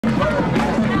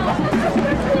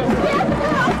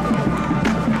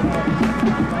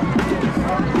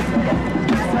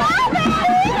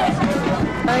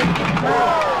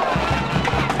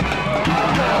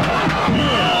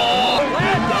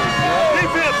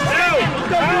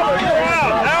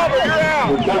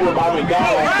covered by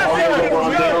McDonald. Over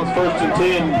on downs, 1st and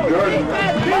 10, Gurdon.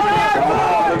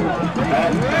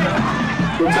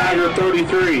 For Tiger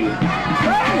 33.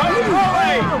 Coach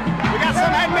Crowley! We got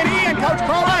some hadn't been in, Coach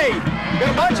Crowley! Got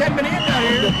a bunch hadn't been in down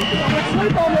here.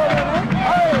 Sleep on that,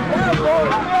 hey, yeah, boy.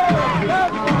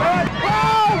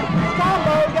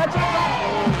 Combo, got you.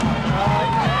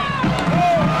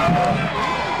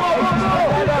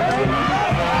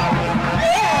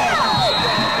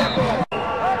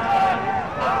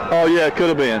 Oh yeah, it could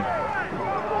have been.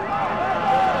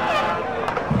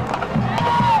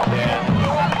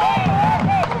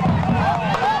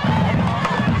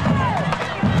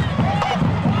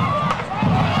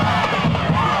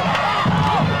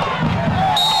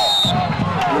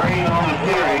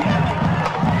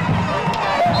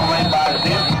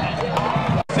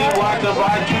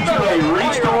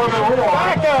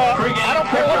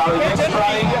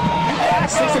 At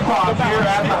 6 o'clock here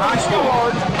at the high school.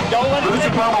 Boots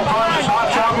and Purple Punch, hot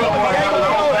chocolate, we're having an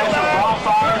old-fashioned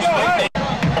bonfires.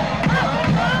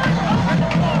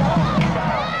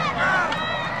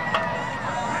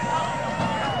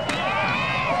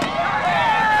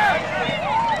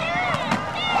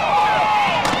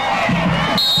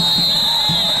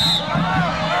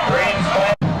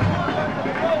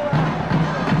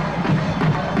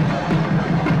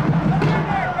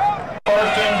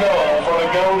 First and goal for the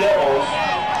Go Devils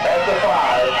at the 5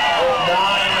 with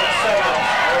 9 seconds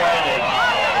remaining.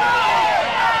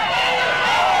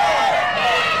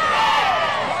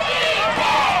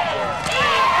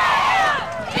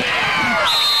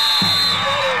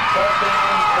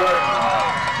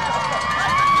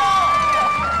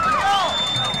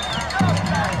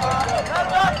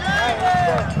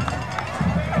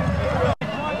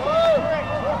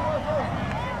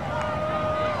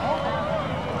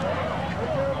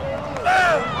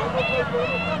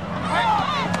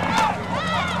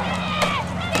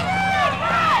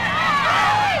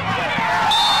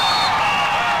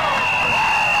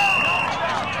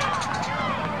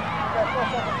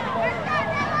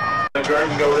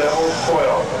 Gurdon Go Devils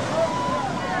 12.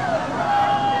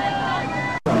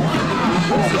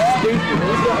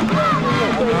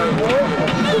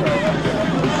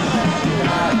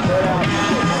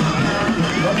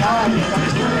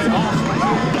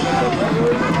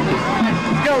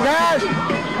 Let's go, guys!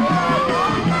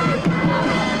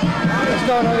 Let's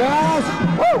go, guys!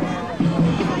 Woo!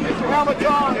 Helmets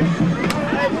on!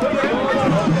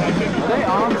 They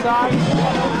onside?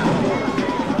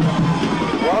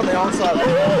 Well, they onside.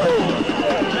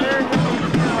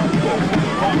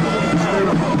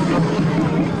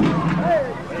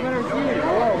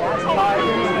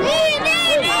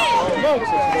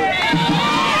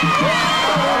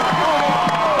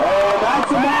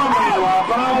 That's a bomb,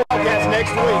 That's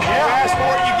next week. You asked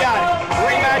for it, you got it.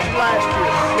 Rematch of last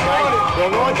year. The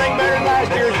only thing better than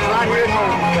last year is it's right here at home.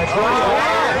 That's right.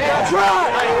 That's right.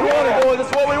 We won it, boys.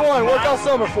 That's what we won. Worked all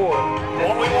summer for it.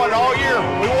 What we wanted all year.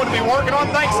 We wanted to be working on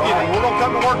Thanksgiving. We're going to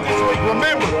come to work this week.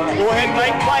 Remember, go ahead and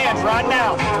make plans right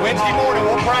now. Wednesday morning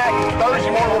we'll practice.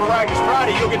 Thursday morning we'll practice.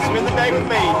 Friday you'll get to spend the day with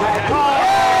me.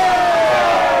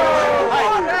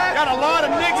 Got a lot of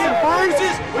nicks and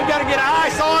bruises. We've got to get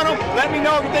ice on them. Let me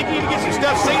know if you think you need to get some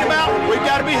stuff seen about. We've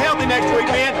got to be healthy next week,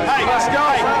 man. Hey, let's go.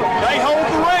 Hey, they hold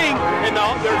the ring, and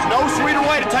there's no sweeter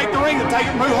way to take the ring than take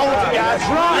it from who holds it, guys.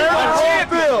 They're the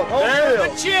champions. They're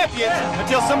the champions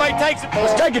until somebody takes it.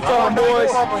 Let's take it from them,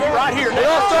 boys. Right here.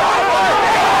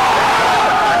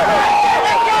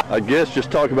 I guess just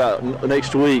talk about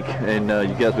next week, and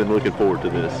you guys been looking forward to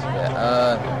this.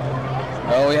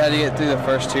 Well, we had to get through the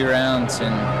first 2 rounds,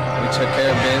 and we took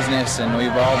care of business, and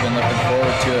we've all been looking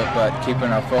forward to it, but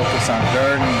keeping our focus on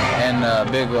Gurdon and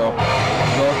Bigwell.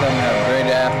 Both of them have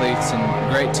great athletes and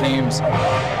great teams,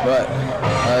 but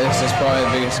this is probably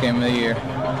the biggest game of the year.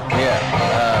 Yeah,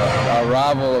 our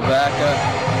rival, Abaca,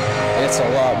 it's a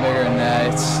lot bigger than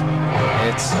that. It's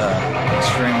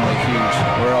extremely huge.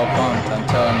 We're all pumped, I'm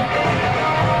telling you.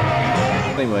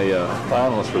 I think the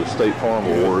finalist for the State Farm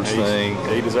Awards thing.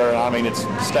 He deserves it. I mean, it's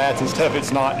stats and stuff.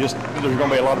 It's not just, there's going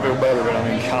to be a lot of people better, but I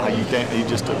mean, God, you can't, he's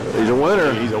just a... He's a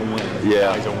winner. He's a winner.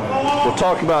 Yeah. He's a winner. We'll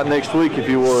talk about next week if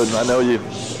you would. I know you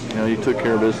took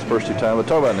care of this the first 2 times, but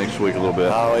talk about next week a little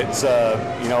bit. It's,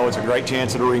 it's a great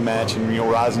chance at a rematch, and,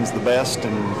 Rising's the best,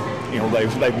 and,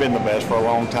 they've been the best for a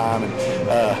long time, and,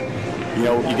 you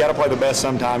got to play the best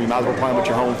sometime. You might as well play them at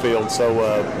your home field. So,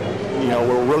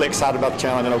 we're really excited about the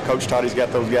challenge. I know Coach Toddy's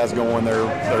got those guys going. They're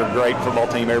a great football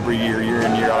team every year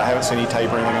in, year out. I haven't seen any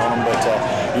tape or anything on them, but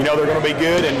they're going to be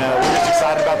good, and we're just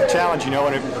excited about the challenge. And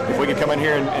if we could come in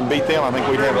here and beat them, I think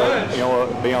we'd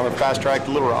have be on the fast track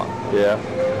to Little Rock. Yeah.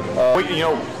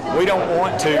 We don't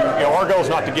want to, our goal is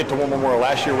not to get to War Memorial.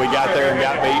 Last year we got there and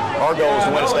got beat. Our goal is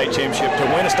to win a state championship. To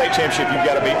win a state championship, you've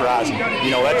got to beat Rising.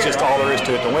 That's just all there is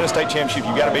to it. To win a state championship,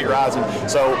 you've got to beat Rising.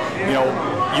 So,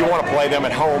 you want to play them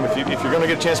at home. If you're going to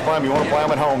get a chance to play them, you want to play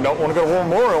them at home. Don't want to go to War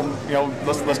Memorial.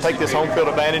 Let's take this home field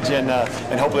advantage and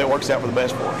hopefully it works out for the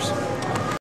best for us.